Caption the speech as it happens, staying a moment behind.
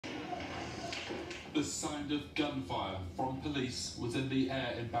The sound of gunfire from police was in the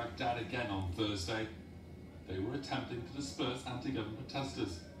air in Baghdad again on Thursday. They were attempting to disperse anti-government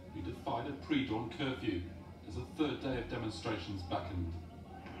protesters who defied a pre-dawn curfew as a third day of demonstrations beckoned.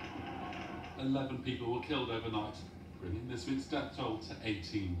 11 people were killed overnight, bringing this week's death toll to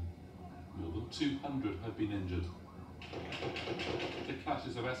 18. More than 200 have been injured. The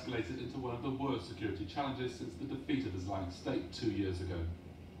clashes have escalated into one of the worst security challenges since the defeat of Islamic State 2 years ago.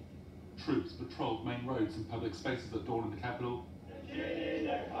 Troops patrolled main roads and public spaces at dawn in the capital, but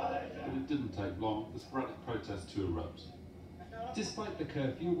it didn't take long for sporadic protests to erupt. Despite the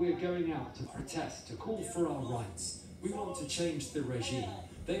curfew, we're going out to protest, to call for our rights. We want to change the regime.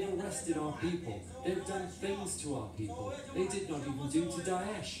 They've arrested our people. They've done things to our people they did not even do to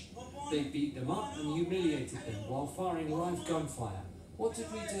Daesh. They beat them up and humiliated them while firing live gunfire. What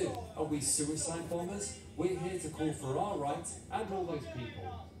did we do? Are we suicide bombers? We're here to call for our rights and all those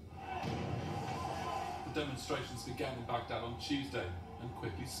people. The demonstrations began in Baghdad on Tuesday and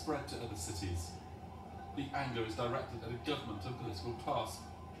quickly spread to other cities. The anger is directed at a government and political class,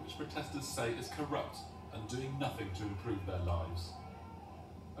 which protesters say is corrupt and doing nothing to improve their lives.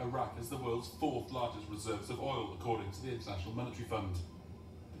 Iraq has the world's fourth largest reserves of oil, according to the International Monetary Fund.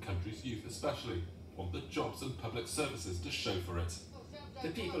 The country's youth especially want the jobs and public services to show for it. The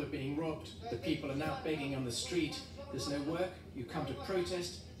people are being robbed. The people are now begging on the street. There's no work, you come to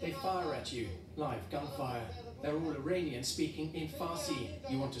protest, they fire at you. Live gunfire. They're all Iranians speaking in Farsi.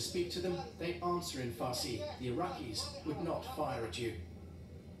 You want to speak to them, they answer in Farsi. The Iraqis would not fire at you.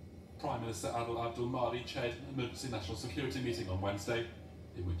 Prime Minister Adel Abdul Mahdi chaired an emergency national security meeting on Wednesday,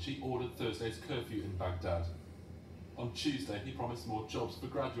 in which he ordered Thursday's curfew in Baghdad. On Tuesday, he promised more jobs for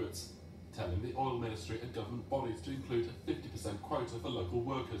graduates, telling the oil ministry and government bodies to include a 50% quota for local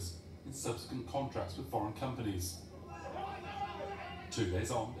workers in subsequent contracts with foreign companies. 2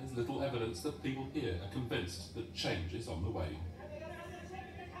 days on, there's little evidence that people here are convinced that change is on the way.